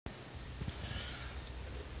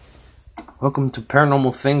Welcome to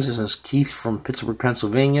Paranormal Things. This is Keith from Pittsburgh,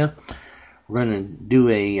 Pennsylvania. We're going to do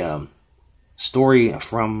a story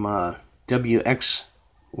from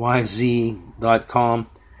WXYZ.com,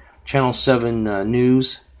 Channel 7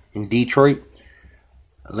 News in Detroit.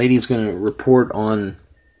 A lady is going to report on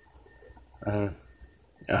a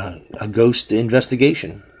ghost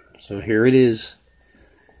investigation. So here it is.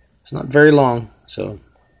 It's not very long, so...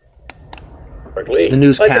 The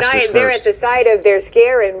newscasters tonight they're at the site of their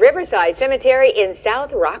scare in Riverside Cemetery in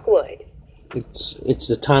South Rockwood. It's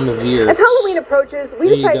the time of year. As Halloween approaches,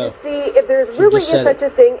 we decided to see if there's really such a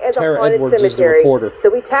thing as a haunted cemetery. So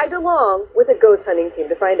we tagged along with a ghost hunting team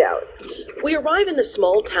to find out. We arrive in the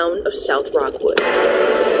small town of South Rockwood.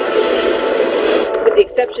 With the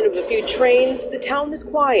exception of a few trains, the town is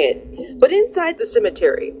quiet. But inside the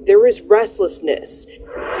cemetery, there is restlessness.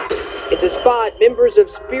 It's a spot members of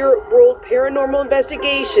Spirit World Paranormal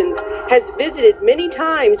Investigations has visited many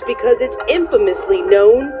times because it's infamously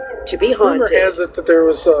known to be haunted. Rumor has it that there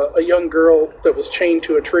was a young girl that was chained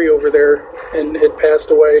to a tree over there and had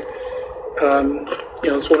passed away.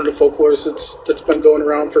 It's one of the folklores that's been going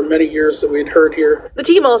around for many years that we'd heard here. The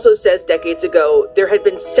team also says decades ago there had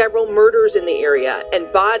been several murders in the area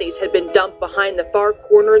and bodies had been dumped behind the far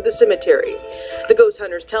corner of the cemetery. The ghost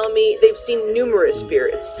hunters tell me they've seen numerous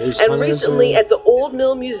spirits. And recently at the Old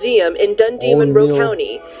Mill Museum in Dundee, Monroe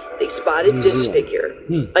County, they spotted this figure.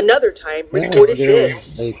 Another time recorded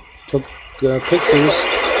this. They took pictures,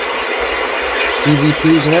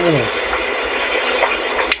 EVPs and everything.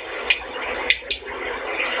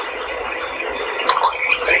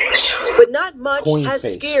 But not much has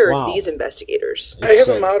scared these investigators. I have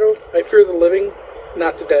a motto: I fear the living,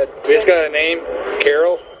 not the dead. It's got a name,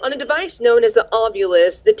 Carol. On a device known as the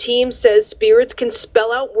Ovulus, the team says spirits can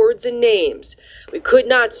spell out words and names. We could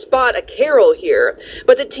not spot a Carol here,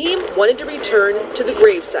 but the team wanted to return to the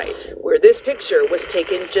gravesite, where this picture was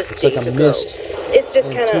taken just days ago. Mist. It's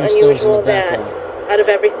just kind of unusual that out of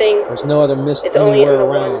everything, there's no other mist anywhere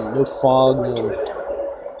around. No fog, no...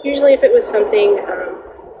 Usually if it was something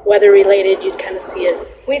weather related, you'd kind of see it.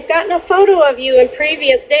 We've gotten a photo of you in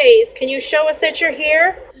previous days. Can you show us that you're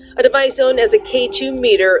here? A device known as a K2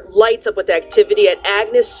 meter lights up with activity at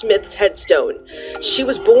Agnes Smith's headstone. She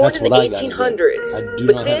was born in the 1800s,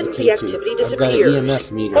 but then the activity disappeared. I've got an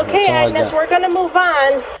EMF meter. Okay, Agnes, we're going to move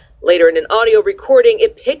on. Later in an audio recording,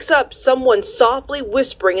 it picks up someone softly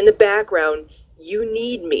whispering in the background, "You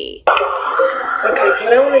need me." Okay,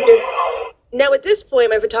 what I want to do... Now at this point,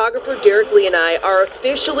 my photographer Derek Lee and I are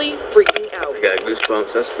officially freaking out. I got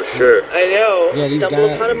goosebumps, that's for sure. I know. Yeah, Stumble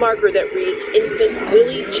upon a marker that reads Infant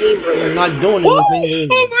Willie Chamberlain. They're not doing anything.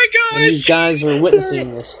 Oh my gosh! And these guys are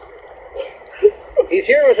witnessing this. He's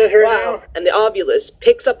here with us right now. And the Ovulus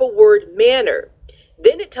picks up a word, manor.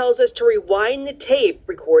 Then it tells us to rewind the tape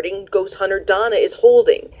recording ghost hunter Donna is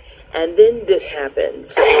holding. And then this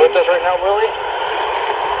happens. Are you with us right now, Willie?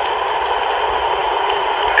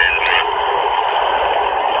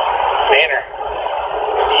 Manor.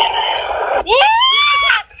 What?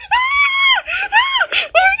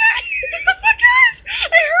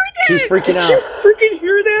 I heard that! She's freaking out. Did you freaking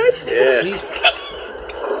hear that? Yeah.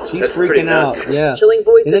 She's freaking out. Yeah. Chilling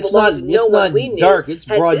voice And it's not dark. It's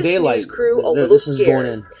broad daylight. This is going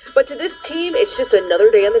in. But to this team, it's just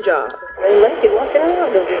another day on the job.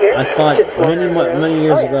 I thought many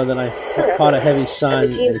years ago that I caught a heavy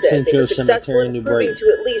sign in St. Joe Cemetery in New Brighton.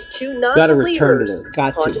 To at least two Gotta return to it.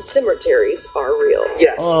 haunted cemeteries are real.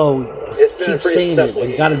 Yes. Oh, keep saying it.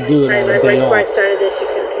 I gotta do it on a day Before I off. started this, you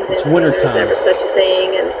couldn't convince It's me winter there was time. ever such a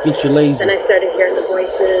thing. And Get your lazy. then I started hearing the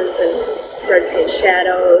voices and started seeing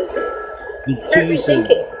shadows. And You're too used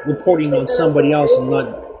to reporting on somebody else and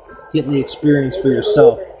not getting the experience for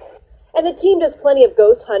yourself. And the team does plenty of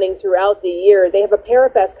ghost hunting throughout the year. They have a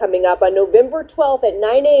Parafest coming up on November 12th at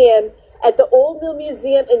 9 a.m. at the Old Mill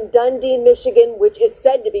Museum in Dundee, Michigan, which is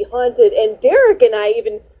said to be haunted. And Derek and I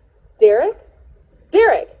even... Derek?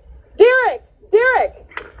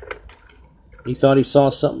 He thought he saw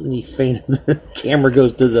something, he fainted. The camera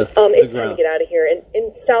goes to the It's ground. time to get out of here.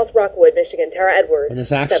 In South Rockwood, Michigan, Tara Edwards, And it's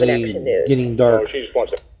 7 actually Action News. getting dark. She just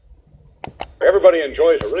wants it. Everybody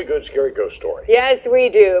enjoys a really good scary ghost story. Yes, we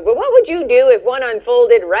do. But what would you do if one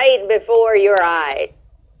unfolded right before your eye?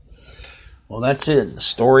 Well, that's it. The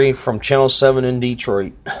story from Channel 7 in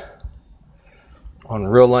Detroit on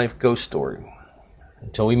Real Life Ghost Story.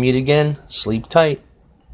 Until we meet again, sleep tight.